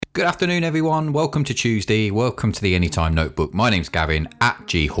Good afternoon, everyone. Welcome to Tuesday. Welcome to the Anytime Notebook. My name's Gavin, at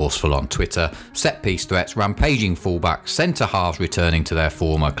GHorseful on Twitter. Set piece threats, rampaging fullbacks, centre halves returning to their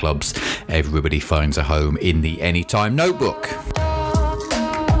former clubs. Everybody finds a home in the Anytime Notebook.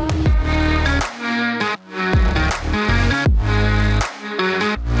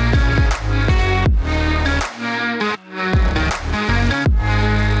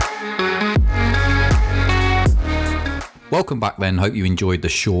 Welcome back then. Hope you enjoyed the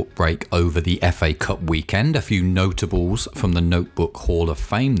short break over the FA Cup weekend. A few notables from the Notebook Hall of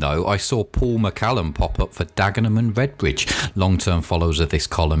Fame though. I saw Paul McCallum pop up for Dagenham and Redbridge. Long-term followers of this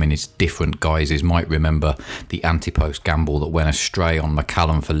column in its different guises might remember the anti-post gamble that went astray on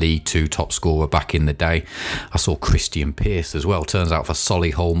McCallum for League 2 top scorer back in the day. I saw Christian Pearce as well. Turns out for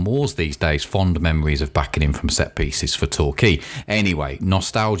Solihull Moors these days, fond memories of backing him from set pieces for Torquay. Anyway,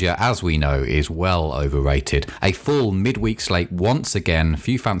 nostalgia, as we know, is well overrated. A full midweek slate once again. A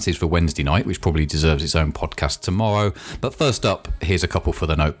few fancies for Wednesday night, which probably deserves its own podcast tomorrow. But first up, here's a couple for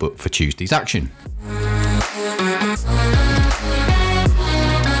the Notebook for Tuesday's action.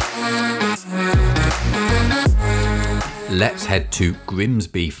 Let's head to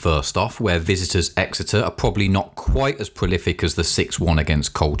Grimsby first off, where visitors Exeter are probably not quite as prolific as the 6-1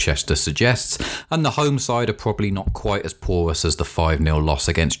 against Colchester suggests, and the home side are probably not quite as porous as the 5-0 loss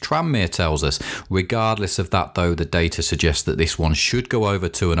against Tranmere tells us. Regardless of that though, the data suggests that this one should go over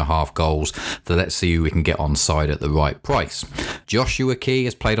 2.5 goals, so let's see who we can get on side at the right price. Joshua Key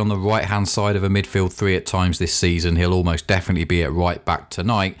has played on the right hand side of a midfield three at times this season. He'll almost definitely be at right back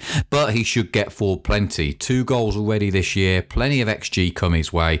tonight, but he should get forward plenty. 2 goals already this year. Plenty of XG come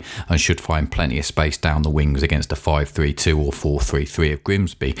his way and should find plenty of space down the wings against a 5-3-2 or 4-3-3 of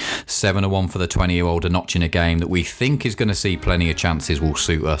Grimsby. 7-1 for the 20-year-old, a notch in a game that we think is going to see plenty of chances will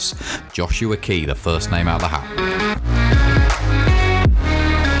suit us. Joshua Key, the first name out of the hat.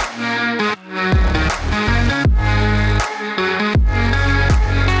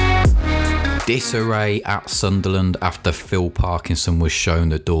 Disarray at Sunderland after Phil Parkinson was shown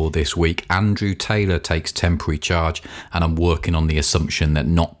the door this week. Andrew Taylor takes temporary charge, and I'm working on the assumption that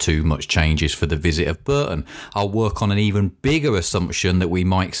not too much changes for the visit of Burton. I'll work on an even bigger assumption that we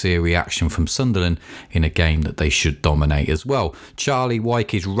might see a reaction from Sunderland in a game that they should dominate as well. Charlie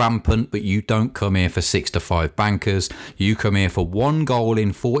Wyke is rampant, but you don't come here for 6-5 bankers. You come here for 1 goal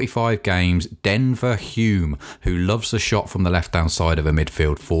in 45 games. Denver Hume, who loves the shot from the left-hand side of a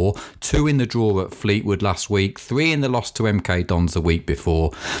midfield 4. 2 in the draw at Fleetwood last week, 3 in the loss to MK Dons the week before.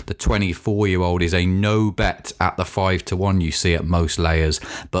 The 24-year-old is a no bet at the 5-1 you see at most layers,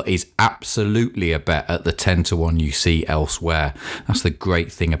 but is absolutely a bet at the 10-1 you see elsewhere. That's the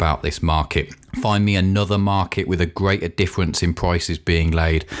great thing about this market. Find me another market with a greater difference in prices being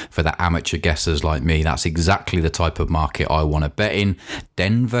laid for the amateur guessers like me. That's exactly the type of market I want to bet in.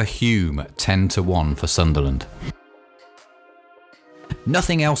 Denver Hume, 10-1 for Sunderland.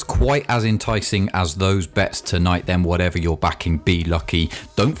 Nothing else quite as enticing as those bets tonight then. Whatever you're backing, be lucky.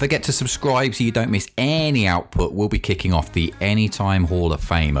 Don't forget to subscribe so you don't miss any output. We'll be kicking off the Anytime Hall of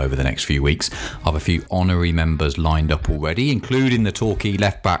Fame over the next few weeks. I have a few honorary members lined up already, including the Torquay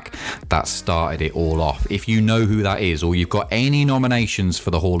left back that started it all off. If you know who that is, or you've got any nominations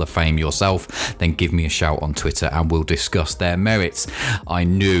for the Hall of Fame yourself, then give me a shout on Twitter and we'll discuss their merits. I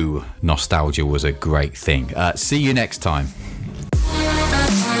knew nostalgia was a great thing. See you next time.